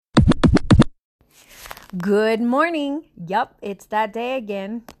Good morning. Yup, it's that day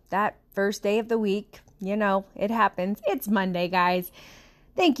again. That first day of the week. You know, it happens. It's Monday, guys.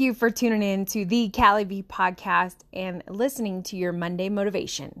 Thank you for tuning in to the Cali V podcast and listening to your Monday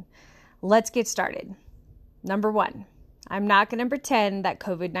motivation. Let's get started. Number 1, I'm not going to pretend that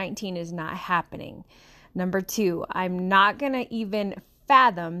COVID-19 is not happening. Number 2, I'm not going to even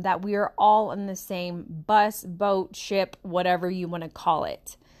fathom that we are all in the same bus, boat, ship, whatever you want to call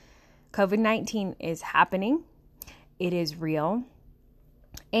it. COVID-19 is happening, it is real,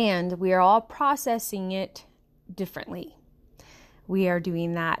 and we are all processing it differently. We are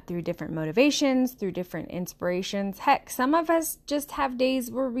doing that through different motivations, through different inspirations. Heck, some of us just have days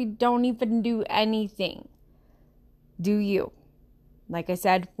where we don't even do anything. Do you? Like I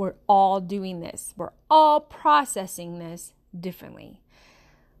said, we're all doing this. We're all processing this differently,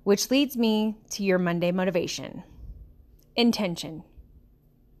 which leads me to your Monday motivation. Intention.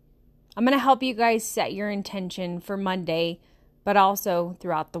 I'm going to help you guys set your intention for Monday, but also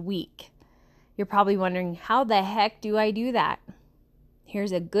throughout the week. You're probably wondering, how the heck do I do that?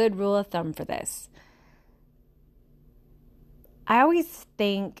 Here's a good rule of thumb for this. I always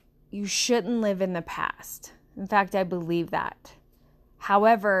think you shouldn't live in the past. In fact, I believe that.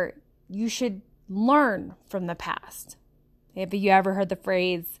 However, you should learn from the past. Have you ever heard the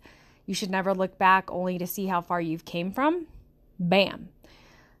phrase, you should never look back only to see how far you've came from? Bam.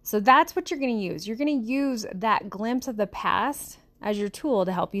 So that's what you're going to use. You're going to use that glimpse of the past as your tool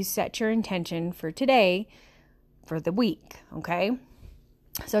to help you set your intention for today, for the week, okay?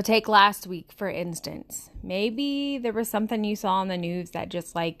 So take last week, for instance. Maybe there was something you saw on the news that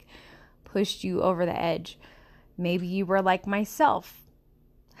just pushed you over the edge. Maybe you were like myself,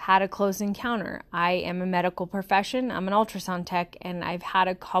 had a close encounter. I am a medical profession. I'm an ultrasound tech, and I've had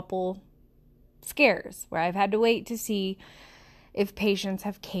a couple scares where I've had to wait to see if patients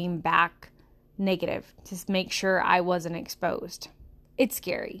have came back negative to make sure I wasn't exposed. It's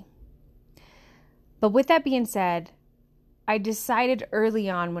scary. But with that being said, I decided early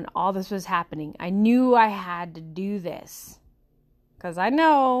on when all this was happening, I knew I had to do this. Because I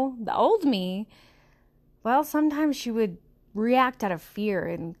know the old me, well, sometimes she would react out of fear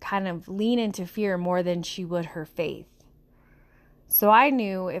and kind of lean into fear more than she would her faith. So I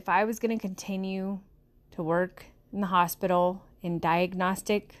knew if I was going to continue to work in the hospital in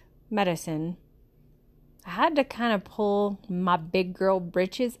diagnostic medicine, I had to kind of pull my big girl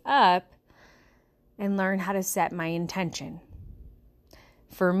britches up and learn how to set my intention.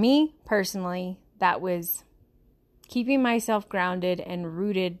 For me personally, that was keeping myself grounded and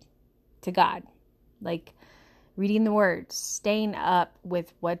rooted to God, like reading the Word, staying up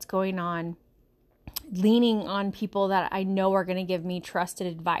with what's going on, leaning on people that I know are going to give me trusted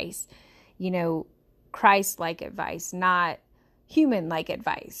advice, Christ-like advice, not human-like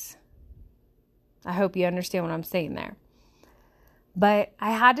advice. I hope you understand what I'm saying there. But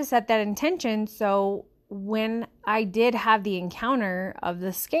I had to set that intention so when I did have the encounter of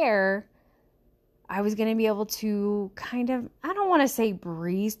the scare, I was going to be able to I don't want to say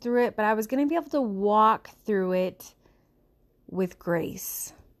breeze through it, but I was going to be able to walk through it with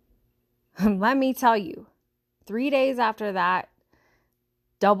grace. Let me tell you, 3 days after that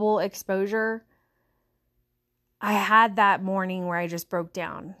double exposure, I had that morning where I just broke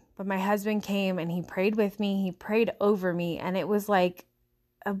down. But my husband came and he prayed with me. He prayed over me. And it was like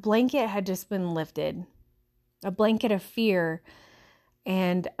a blanket had just been lifted. A blanket of fear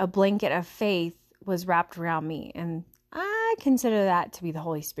and a blanket of faith was wrapped around me. And I consider that to be the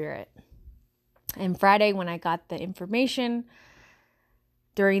Holy Spirit. And Friday, when I got the information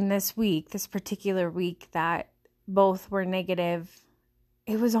during this particular week, that both were negative,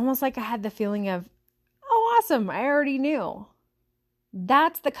 it was almost like I had the feeling of, oh, awesome, I already knew.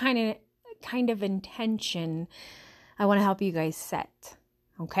 That's the kind of intention I want to help you guys set,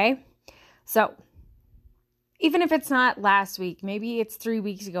 okay? So, even if it's not last week, maybe it's 3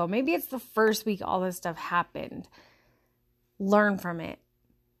 weeks ago, maybe it's the first week all this stuff happened, learn from it.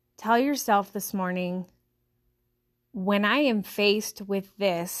 Tell yourself this morning, when I am faced with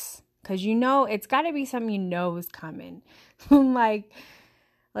this, because it's got to be something is coming.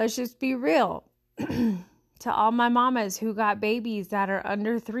 Let's just be real. To all my mamas who got babies that are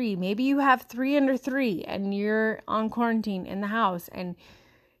under 3, maybe you have 3 under 3 and you're on quarantine in the house and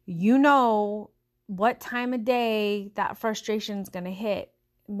what time of day that frustration is going to hit.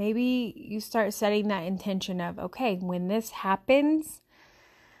 Maybe you start setting that intention of, okay, when this happens,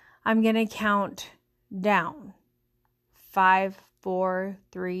 I'm going to count down. 5, 4,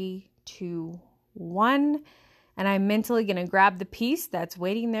 3, 2, 1. And I'm mentally going to grab the piece that's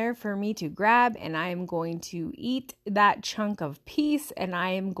waiting there for me to grab. And I am going to eat that chunk of peace. And I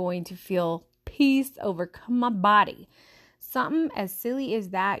am going to feel peace peace overcome my body. Something as silly as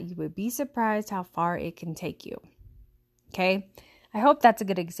that, you would be surprised how far it can take you. Okay? I hope that's a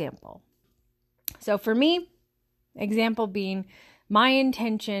good example. So for me, example being, my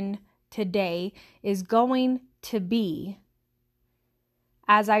intention today is going to be,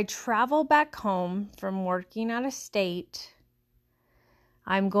 as I travel back home from working out of state,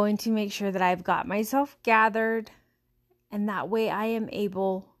 I'm going to make sure that I've got myself gathered, and that way I am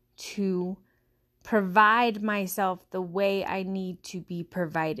able to provide myself the way I need to be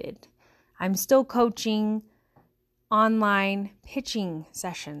provided. I'm still coaching online pitching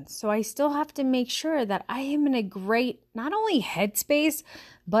sessions, so I still have to make sure that I am in a great, not only headspace,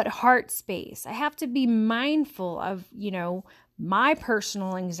 but heart space. I have to be mindful of, my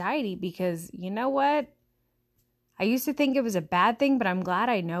personal anxiety, because you know what? I used to think it was a bad thing, but I'm glad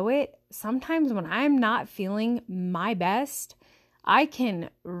I know it. Sometimes when I'm not feeling my best, I can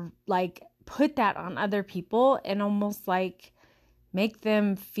put that on other people and almost make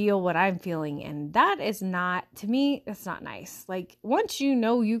them feel what I'm feeling. And that is not, to me, that's not nice. Once you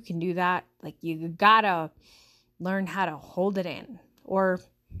know you can do that, you gotta learn how to hold it in or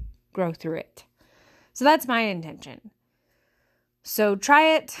grow through it. So that's my intention. So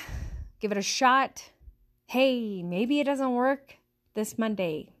try it, give it a shot. Hey, maybe it doesn't work this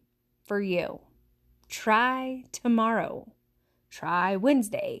Monday for you. Try tomorrow. Try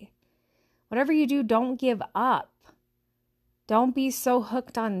Wednesday. Whatever you do, don't give up. Don't be so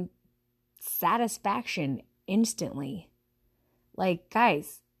hooked on satisfaction instantly.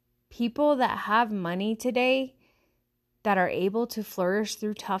 Guys, people that have money today that are able to flourish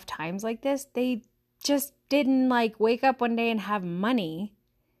through tough times like this, they just didn't wake up one day and have money.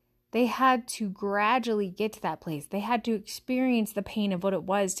 They had to gradually get to that place. They had to experience the pain of what it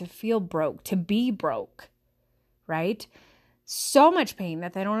was to feel broke, to be broke, right? So much pain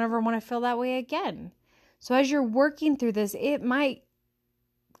that they don't ever want to feel that way again. So as you're working through this, it might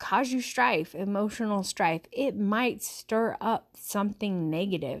cause you strife, emotional strife. It might stir up something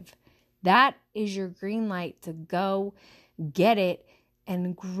negative. That is your green light to go get it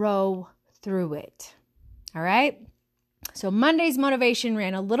and grow through it. All right? So Monday's motivation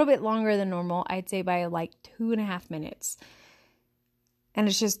ran a little bit longer than normal. I'd say by 2.5 minutes. And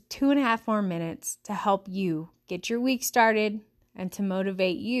it's just 2.5 more minutes to help you get your week started and to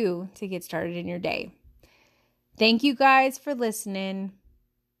motivate you to get started in your day. Thank you guys for listening.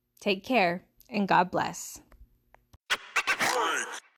 Take care and God bless.